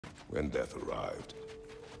When Death arrived,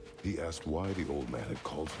 he asked why the old man had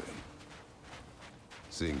called for him.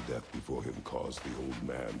 Seeing Death before him caused the old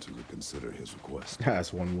man to reconsider his request.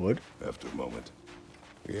 As one would. After a moment,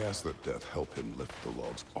 he asked that Death help him lift the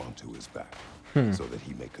logs onto his back, so that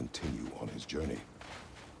he may continue on his journey.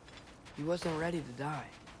 He wasn't ready to die.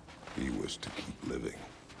 He wished to keep living.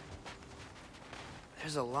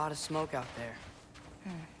 There's a lot of smoke out there.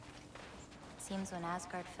 Seems when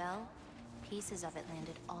Asgard fell, pieces of it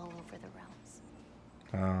landed all over the realms.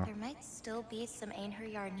 There might still be some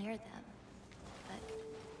Einherjar near them, but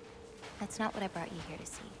that's not what I brought you here to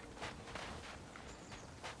see.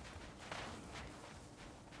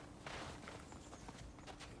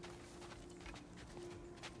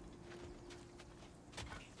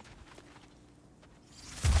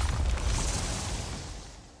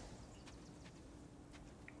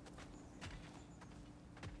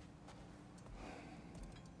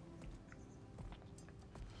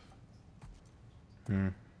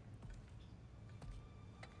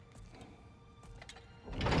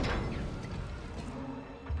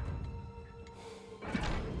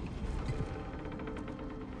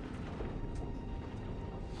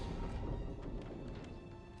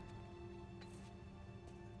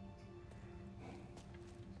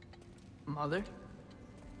 Mother?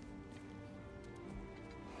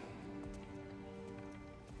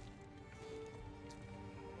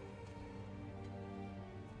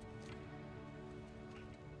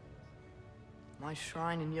 My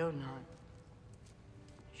shrine in Jotunheim.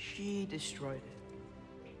 She destroyed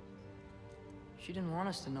it. She didn't want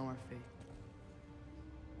us to know our fate.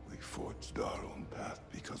 We forged our own path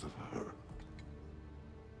because of her.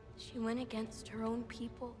 She went against her own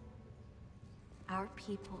people. Our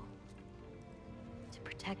people. To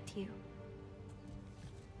protect you.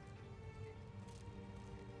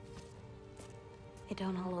 I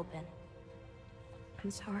don't all open. I'm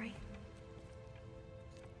sorry.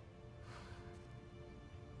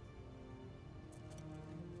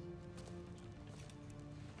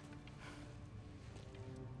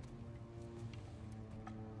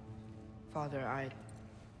 Father, I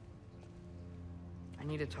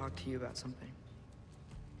need to talk to you about something.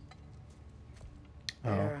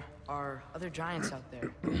 There are other giants out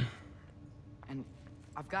there. And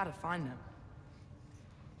I've got to find them.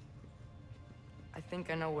 I think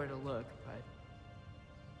I know where to look, but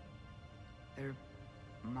they're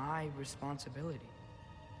my responsibility.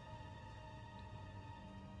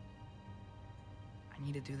 I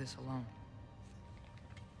need to do this alone.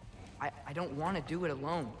 I don't want to do it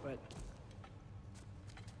alone, but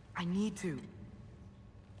I need to.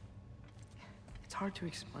 It's hard to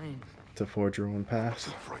explain. To forge your own path. Does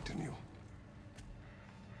that frighten you?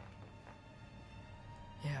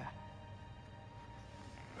 Yeah.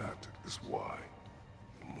 That is why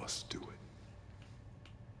you must do it.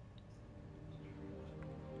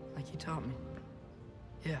 Like you taught me.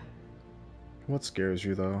 Yeah. What scares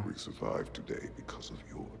you, though? We survived today because of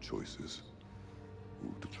your choices.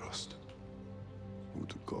 Who to trust, who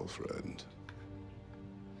to call friend.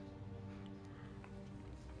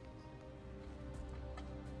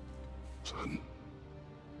 Son,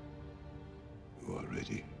 you are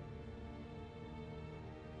ready.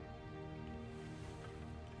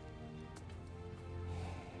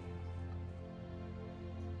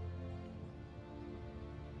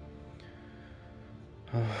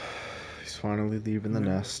 He's finally leaving the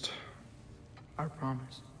nest. Our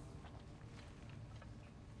promise.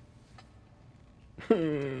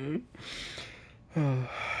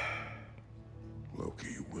 Loki,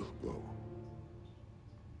 you will go.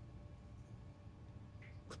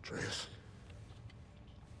 Atreus.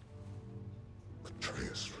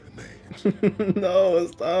 Atreus remains. No,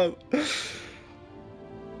 stop.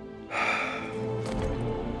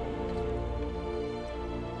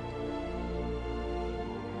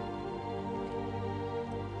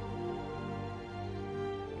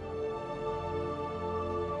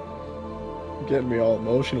 Getting me all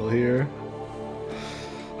emotional here.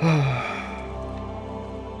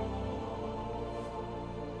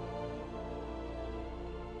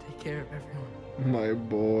 Take care of everyone. My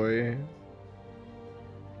boy.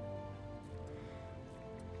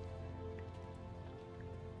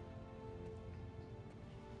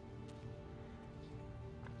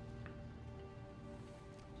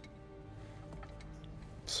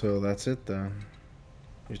 So that's it then.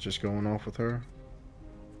 He's just going off with her.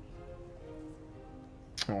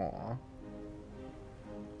 Aww.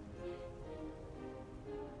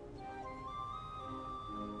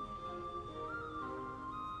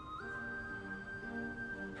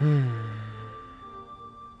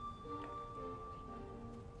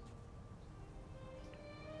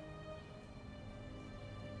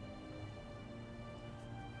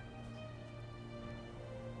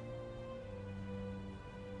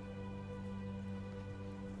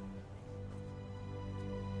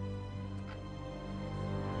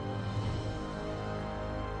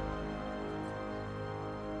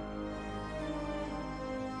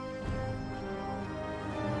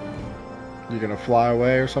 You gonna fly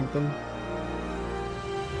away or something?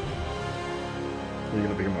 Or you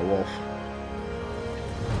gonna become a wolf?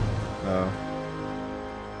 Oh.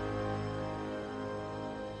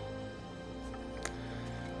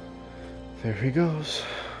 There he goes.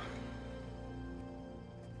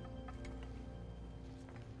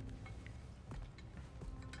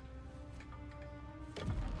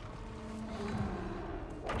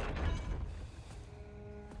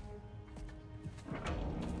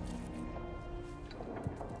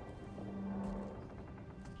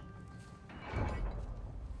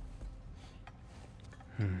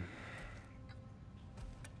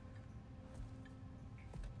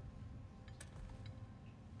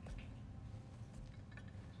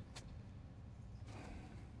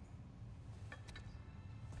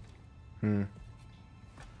 Hmm.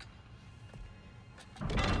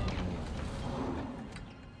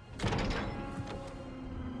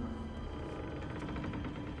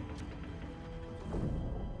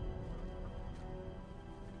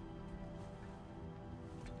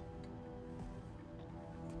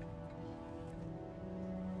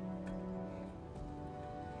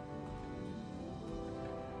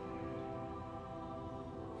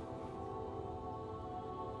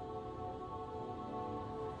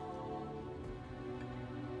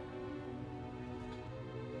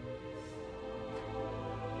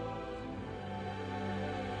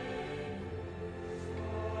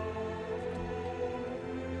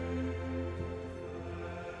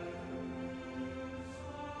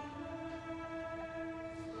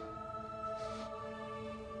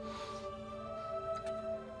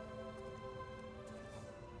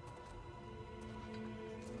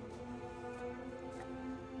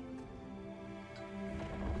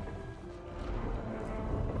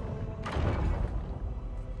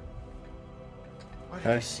 What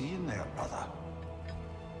are you seeing there, brother?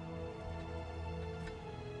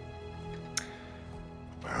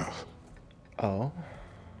 Path. Oh.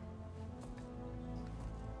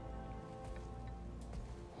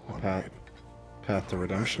 One Path. made. Path to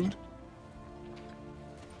redemption? Imagined.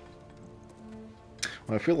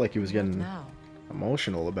 Well, I feel like he was getting Now.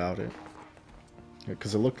 emotional about it.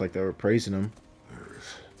 Because it looked like they were praising him.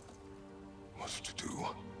 There's much to do.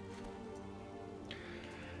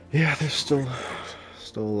 Yeah, there's still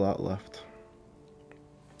a lot left.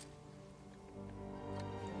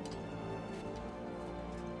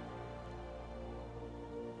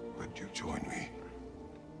 Would you join me?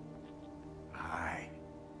 Aye.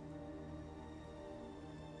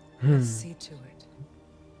 Let's see to it.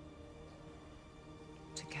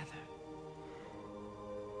 Together.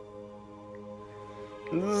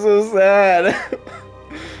 This is so sad.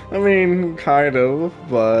 I mean, kind of,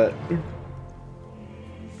 but...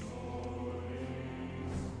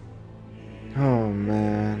 Oh,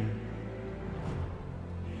 man.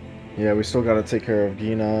 Yeah, we still gotta take care of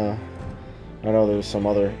Gina. I know there's some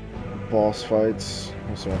other boss fights,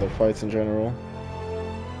 or some other fights in general.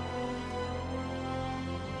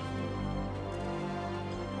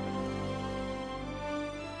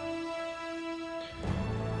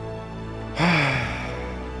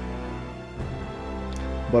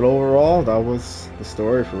 But overall, that was the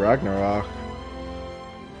story for Ragnarok.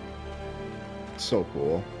 So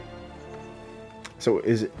cool. So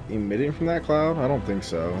is it emitting from that cloud? I don't think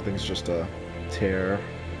so. I think it's just a tear.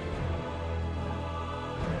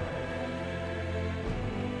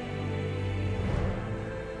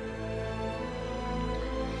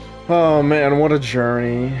 Oh man, what a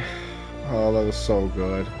journey. Oh, that was so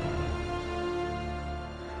good.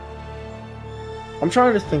 I'm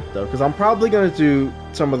trying to think though, because I'm probably going to do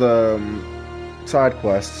some of the side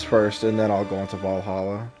quests first, and then I'll go into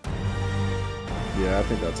Valhalla. Yeah, I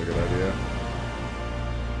think that's a good idea.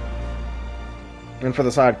 And for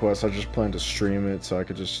the side quests, I just plan to stream it so I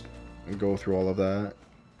could just go through all of that.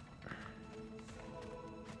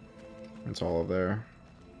 It's all there.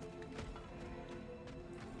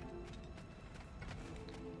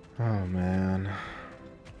 Oh man.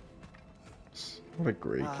 What a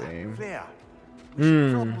great game. There. We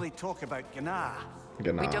should probably talk about Gná.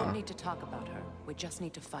 We don't need to talk about her. We just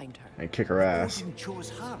need to find her. And kick her ass. Odin chose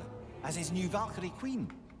her as his new Valkyrie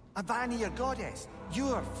queen. A Vanir goddess.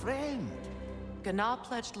 Your friend. Gná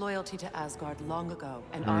pledged loyalty to Asgard long ago,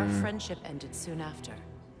 and our friendship ended soon after.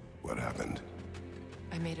 What happened?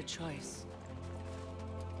 I made a choice.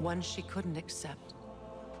 One she couldn't accept.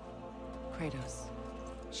 Kratos.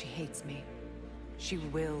 She hates me. She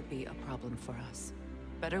will be a problem for us.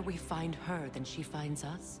 Better we find her than she finds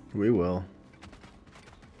us. We will.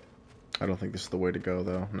 I don't think this is the way to go,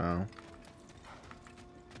 though. No.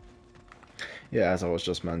 Yeah, as I was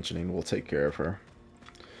just mentioning, we'll take care of her.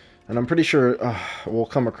 And I'm pretty sure we'll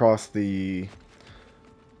come across the...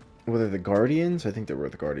 Were they the Guardians? I think they were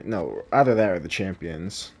the Guardians. No, either that or the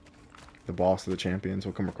Champions. The boss of the Champions.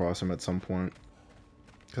 We'll come across him at some point.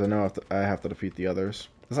 Because I know I have to defeat the others.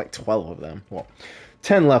 There's like 12 of them. Well,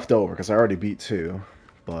 10 left over because I already beat 2.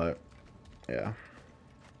 But, yeah.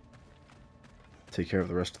 Take care of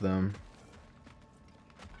the rest of them.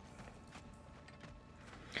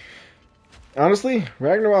 Honestly,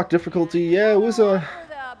 Ragnarok difficulty, yeah, it was a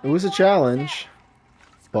challenge,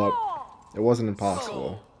 but it wasn't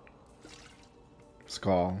impossible.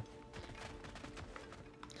 Skull.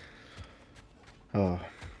 Oh.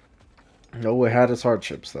 No, it had its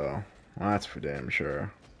hardships though. That's for damn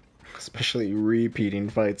sure. Especially repeating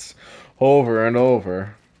fights over and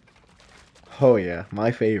over. Oh yeah,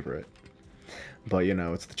 my favorite. But you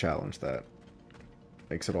know, it's the challenge that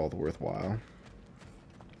makes it all the worthwhile.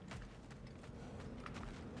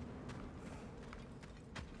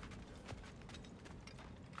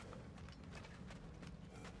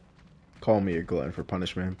 Call me a glutton for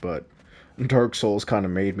punishment, but Dark Souls kind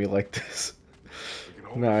of made me like this.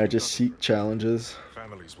 Nah, I just seek challenges.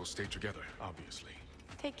 Families will stay together, obviously.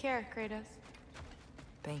 Take care, Kratos.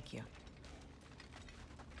 Thank you.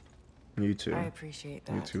 You too. I appreciate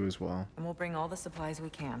that. You too as well. And we'll bring all the supplies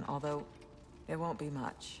we can, although it won't be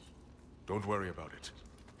much. Don't worry about it.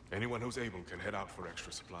 Anyone who's able can head out for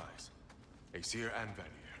extra supplies. Aesir and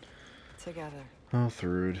Vanir. Together. Oh,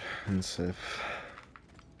 Thrud and Sif.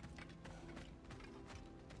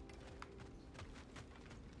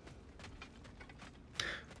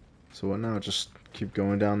 So what now? Just keep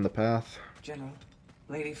going down the path? General,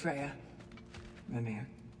 Lady Freya, Mimir,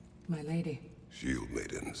 my lady. Shield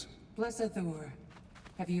maidens. Blessed Thor,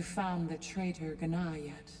 have you found the traitor Gná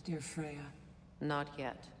yet, dear Freya? Not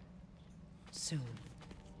yet. Soon.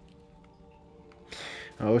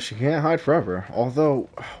 Oh, she can't hide forever. Although,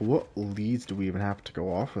 what leads do we even have to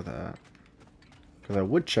go off of that? Because I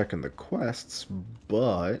would check in the quests,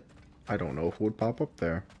 but I don't know if it would pop up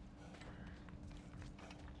there.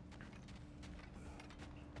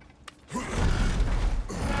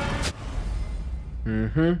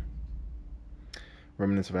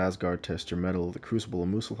 Remnants of Asgard, test your metal. The Crucible of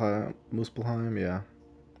Muspelheim, yeah.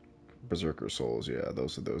 Berserker Souls, yeah,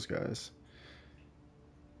 those are those guys.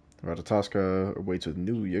 Ratatoska awaits with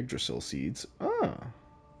new Yggdrasil seeds. Ah.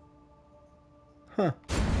 Huh.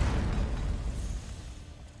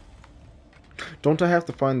 Don't I have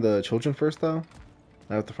to find the children first, though?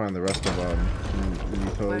 I have to find the rest of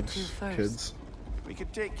Nithog's kids. We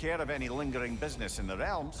could take care of any lingering business in the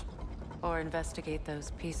realms. Or investigate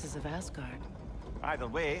those pieces of Asgard. Either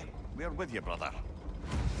way, we're with you, brother.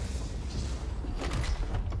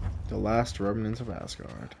 The last remnants of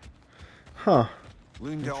Asgard. Huh.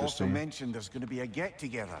 Lunda also mentioned there's going to be a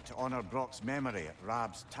get-together to honor Brock's memory at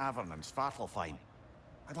Rab's Tavern in Svartalfheim.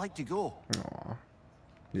 I'd like to go. Aw.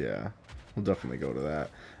 Yeah, we'll definitely go to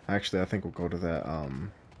that. Actually, I think we'll go to that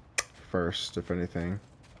first, if anything.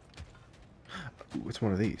 Ooh, it's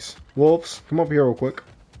one of these. Wolves, come up here real quick.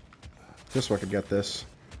 Just so I could get this.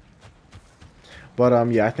 But,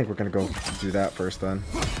 yeah, I think we're gonna go do that first then.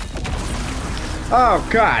 Oh,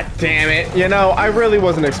 god damn it. You know, I really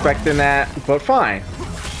wasn't expecting that, but fine.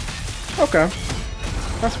 Okay.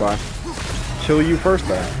 That's fine. Kill you first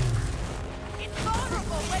then.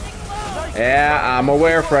 Yeah, I'm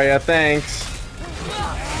aware, Freya. Thanks.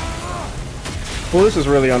 Well, this is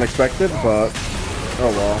really unexpected, but...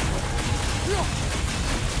 oh well.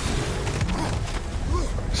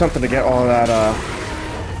 Something to get all that,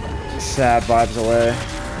 sad vibes away.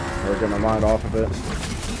 Or get my mind off of it.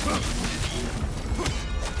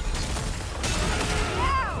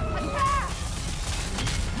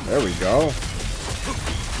 There we go.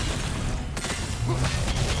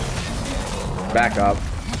 Back up.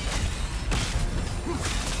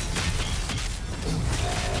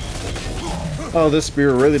 Oh, this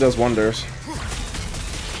spear really does wonders.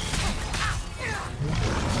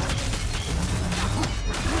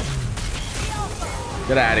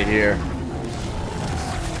 Get out of here.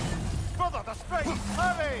 Brother, the strength,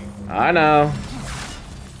 hurry! I know.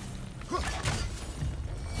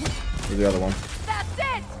 Where's the other one? That's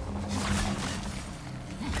it!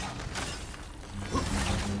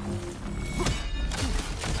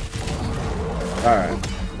 Alright.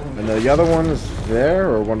 And the other one is there,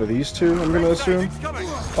 or one of these two, I'm gonna assume.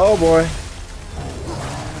 Oh boy.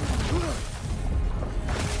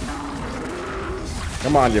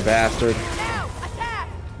 Come on, you bastard.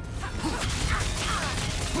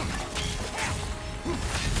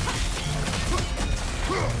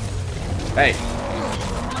 Hey.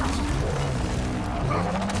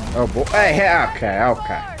 Oh boy. Hey, okay,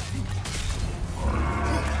 okay.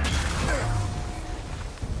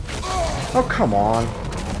 Oh, come on.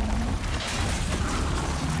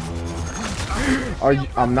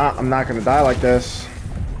 I'm not gonna die like this.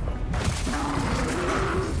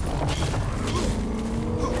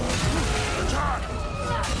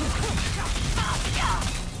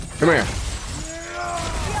 Come here.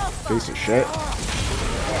 Piece of shit.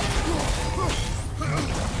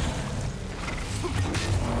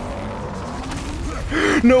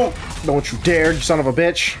 No! Don't you dare, you son of a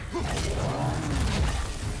bitch.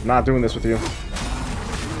 I'm not doing this with you.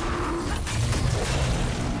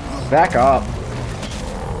 Back up.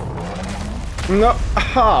 No.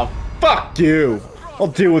 Ah, fuck you. I'll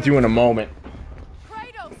deal with you in a moment.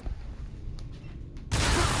 Kratos!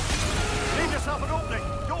 Leave yourself an opening.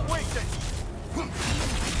 Don't waste it.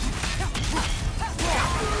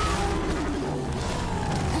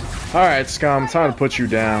 Alright, scum. Time to put you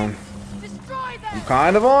down. I'm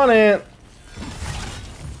kind of on it.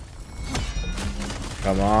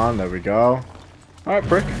 Come on, there we go. Alright,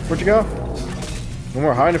 prick. Where'd you go? No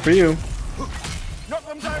more hiding for you. Knock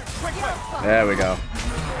them down quickly. There we go.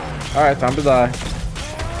 Alright, time to die.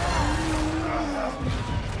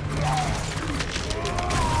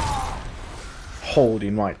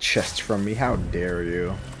 Holding my chest from me, how dare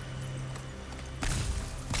you?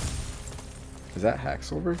 Is that hack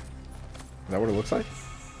silver? Is that what it looks like?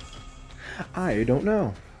 I don't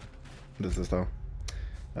know. What is this though?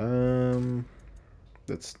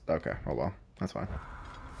 That's okay, hold on. That's fine.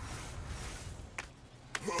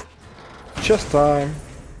 Chest time.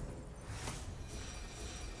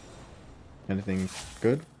 Anything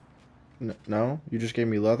good? No? You just gave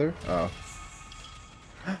me leather? Oh.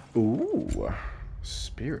 Ooh.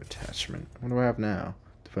 Spear attachment. What do I have now?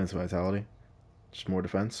 Defense vitality. Just more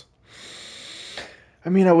defense. I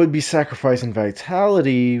mean, I would be sacrificing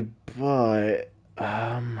vitality, but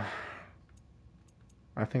I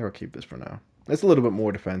think I'll keep this for now. It's a little bit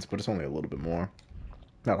more defense, but it's only a little bit more.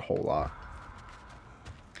 Not a whole lot.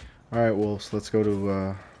 Alright, well, so let's go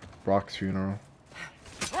to Brock's funeral.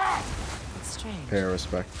 It's strange. Pay our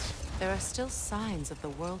respects. There are still signs of the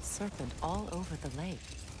world serpent all over the lake.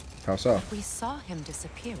 How so? We saw him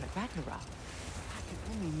disappear at Ragnarök. That could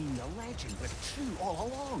only mean the legend was true all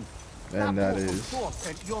along. And that portal is... door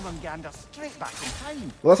sent Jormungandr straight back in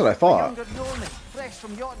time. Well, that's what I A thought. younger Jormung, fresh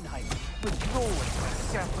from Jotunheim, with Rowan for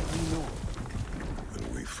a serpent we know.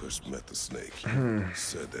 When we first met the snake, he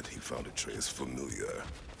said that he found Atreus familiar.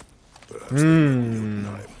 Perhaps they met in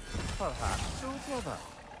Jotunheim. Perhaps so, brother.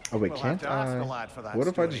 Oh wait, We'll have can't to ask the I... lad for that What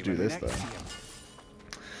if I story just do when we this next though? see him.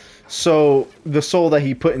 So, the soul that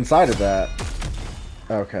he put inside of that...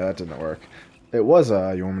 Okay, that didn't work. It was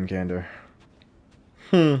Jormungandr.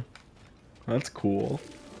 That's cool.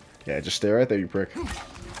 Yeah, just stay right there, you prick.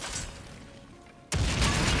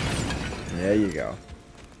 There you go.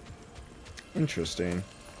 Interesting.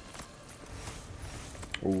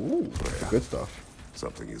 Ooh, good stuff.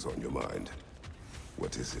 Something is on your mind.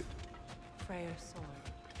 What is it? Freyr's sword.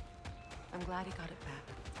 I'm glad he got it back.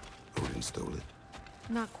 Odin stole it?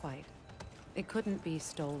 Not quite. It couldn't be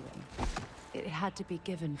stolen. It had to be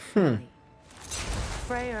given freely.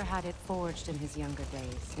 Freyr had it forged in his younger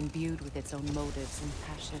days, imbued with its own motives and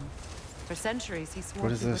passion. For centuries, he swore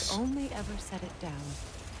What is he would this? only ever set it down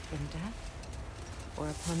in death or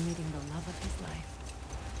upon meeting the love of his life.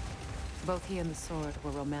 Both he and the sword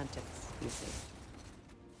were romantics, you see.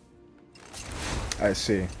 I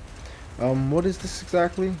see. What is this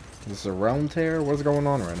exactly? Is this a realm tear? What's going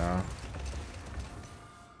on right now?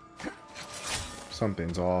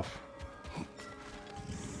 Something's off.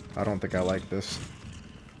 I don't think I like this.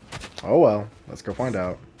 Oh well, let's go find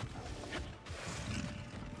out.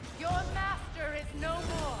 Your master is no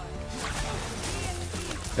more.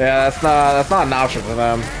 Yeah, that's not an option for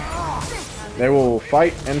them. They will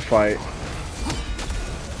fight and fight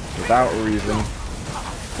without reason.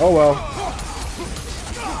 Oh well.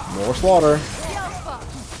 More slaughter.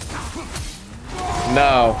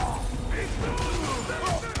 No.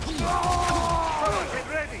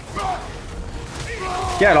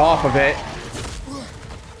 Get off of it.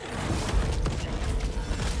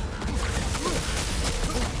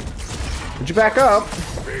 Would you back up?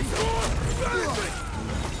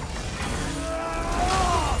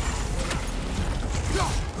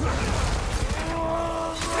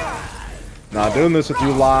 Not doing this with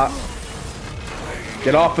you lot.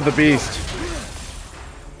 Get off of the beast.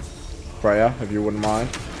 Freya, if you wouldn't mind.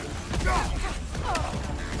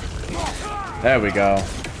 There we go.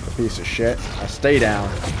 Piece of shit. Now stay down.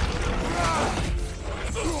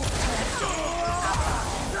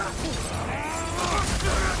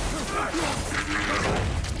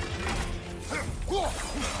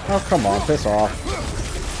 Oh, come on, piss off.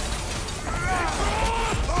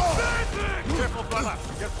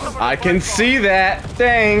 I can see that.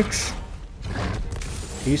 Thanks.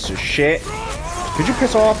 Piece of shit. Could you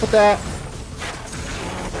piss off with that?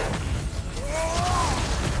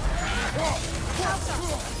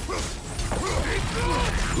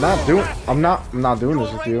 I'm not doing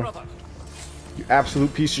this with you. You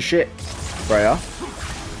absolute piece of shit. Freya.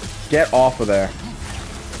 Get off of there.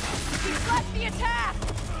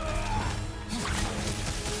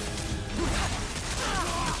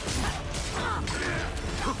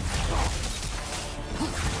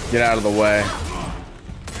 Get out of the way.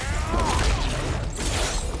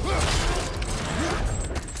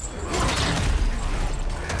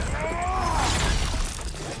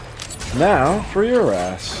 Now for your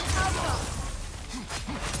ass.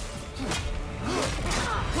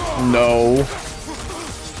 No.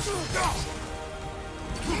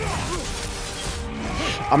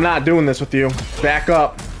 I'm not doing this with you. Back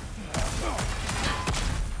up.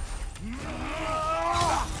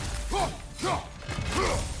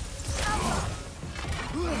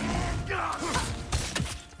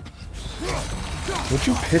 Would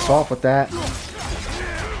you piss off with that?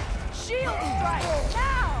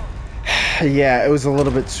 Yeah, it was a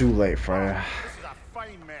little bit too late, Freya. This is a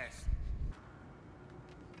fine mess.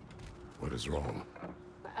 What is wrong?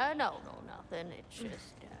 No, nothing. It's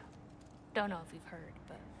just, don't know if you've heard,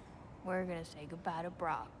 but we're gonna say goodbye to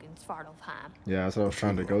Brock in Svartalfheim. Yeah, that's what I was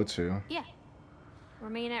trying to go to. Yeah. We're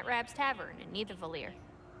meeting at Rab's Tavern in Nidavellir.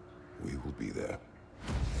 We will be there.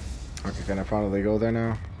 Okay, can I finally go there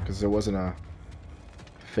now? Because it wasn't a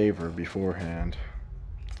favor beforehand.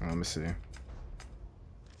 Let me see.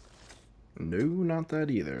 No, not that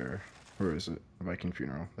either. Where is it? Viking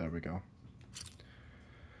funeral. There we go.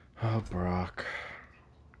 Oh, Brock.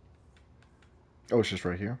 Oh, it's just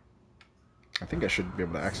right here. I think I should be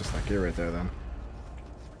able to access that gear right there then.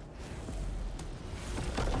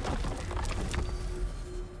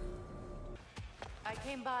 I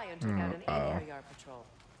came by and took out an 8-yard patrol.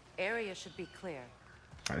 Area should be clear.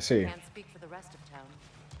 I see. Can't speak for the rest of town.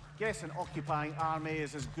 Guess an occupying army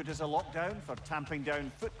is as good as a lockdown for tamping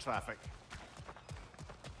down foot traffic.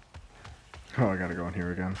 Oh, I gotta go in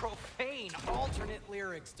here again. Profane alternate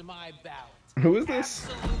lyrics to my ballad. Who is this?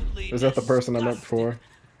 Absolutely Is that the person I met disgusting. before?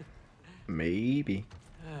 Maybe.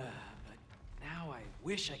 But now I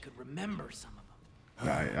wish I could remember some of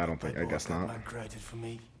them. I don't think. I guess not. Man created for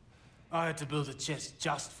me. I had to build a chest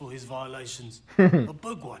just for his violations. A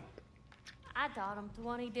big one. I taught him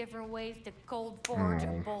 20 different ways to cold forge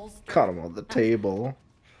a bolster. Caught him on the table.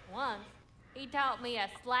 Once, he taught me a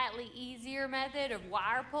slightly easier method of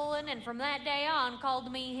wire pulling, and from that day on,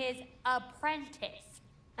 called me his apprentice.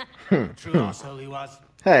 True asshole he was.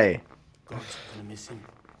 Hey. God's gonna miss him.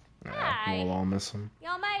 Hi. We'll all miss him.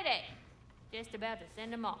 Y'all made it. Just about to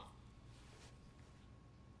send him off.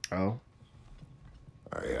 Oh.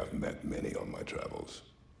 I have met many on my travels.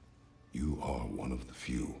 You are one of the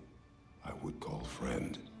few I would call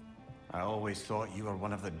friend. I always thought you were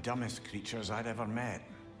one of the dumbest creatures I'd ever met.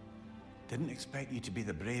 Didn't expect you to be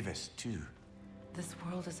the bravest, too. This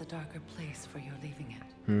world is a darker place for your leaving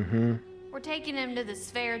it. Mm-hmm. We're taking him to the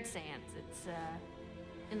Sverd Sands. It's,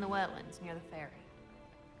 in the wetlands near the ferry.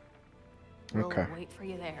 We'll Okay. wait for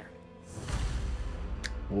you there.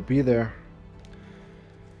 We'll be there.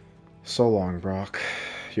 So long, Brock.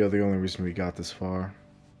 You're the only reason we got this far.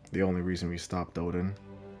 The only reason we stopped Odin.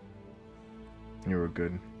 You're a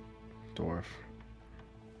good dwarf.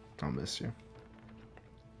 I'll miss you.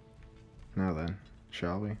 Now then,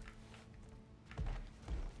 shall we?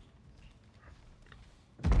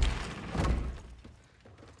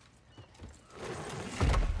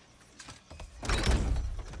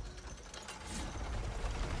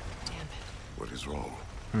 What is wrong?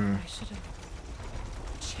 I should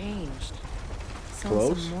have changed.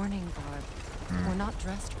 Clothes? Some mourning garb. We're not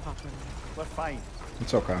dressed properly. We're fine.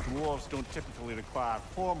 It's okay. Dwarves don't typically require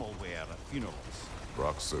formal wear at funerals.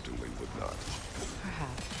 Brock certainly would not.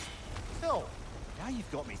 Perhaps. Still, now you've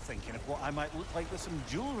got me thinking of what I might look like with some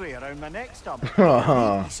jewellery around my neck stump.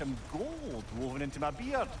 Maybe some gold woven into my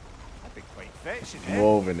beard. That'd be quite fetching, eh?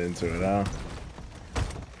 Woven into it, huh?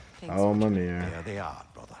 Things Oh, were- my There dear. they are,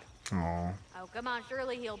 brother. Aw. Oh, come on,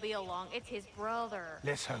 surely he'll be along. It's his brother.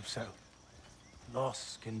 Let's hope so.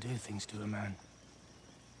 Loss can do things to a man.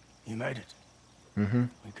 You made it. Mm-hmm.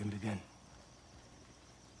 We can begin.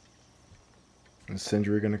 Is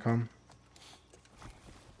Sindri gonna come?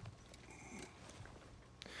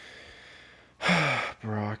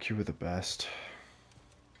 Brock, you were the best.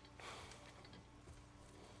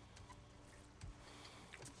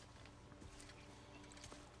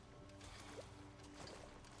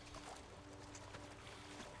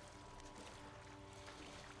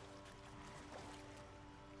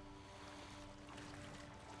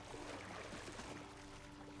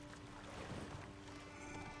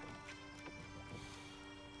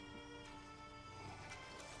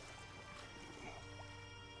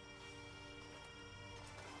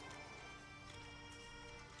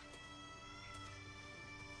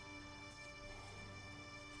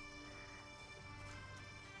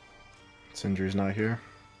 Sindri's not here.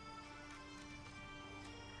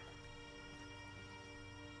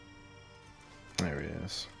 There he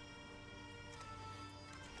is.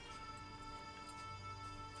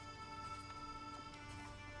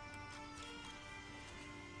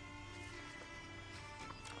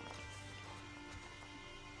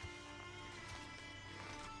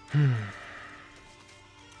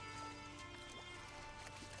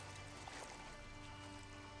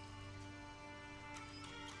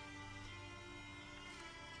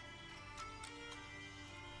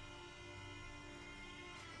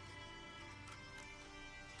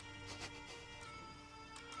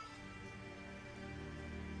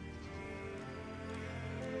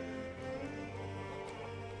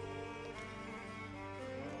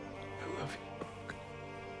 I love you, Brooke.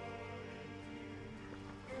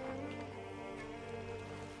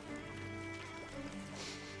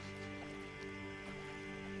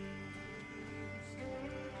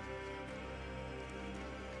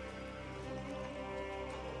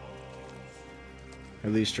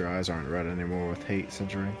 At least your eyes aren't red anymore with hate,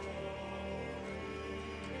 Sindri.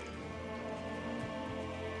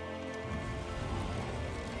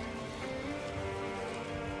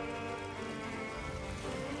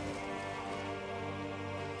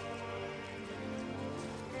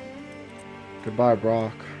 Goodbye,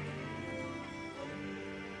 Brock.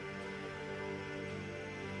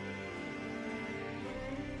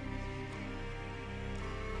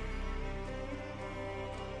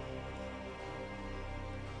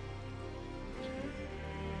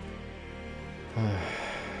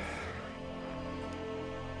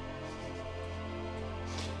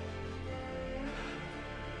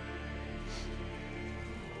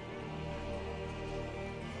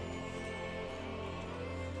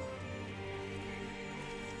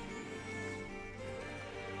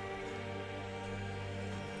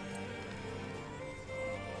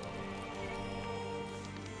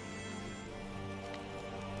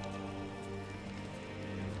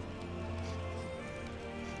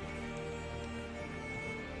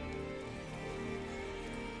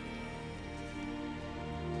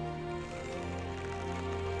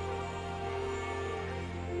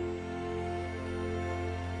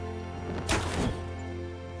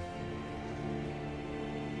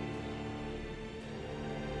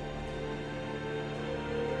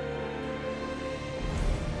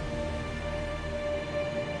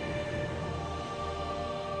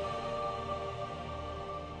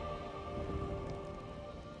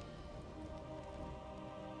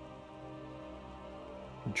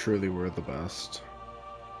 You truly were the best.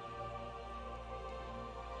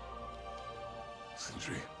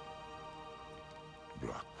 Sindri.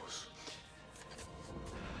 Brock was...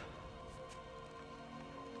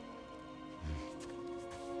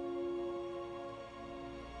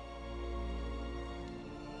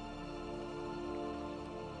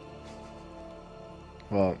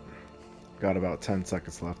 Well, got about 10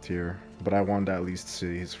 seconds left here, but I wanted to at least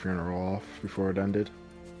see his funeral off before it ended.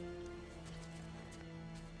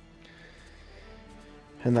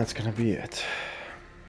 And that's gonna be it.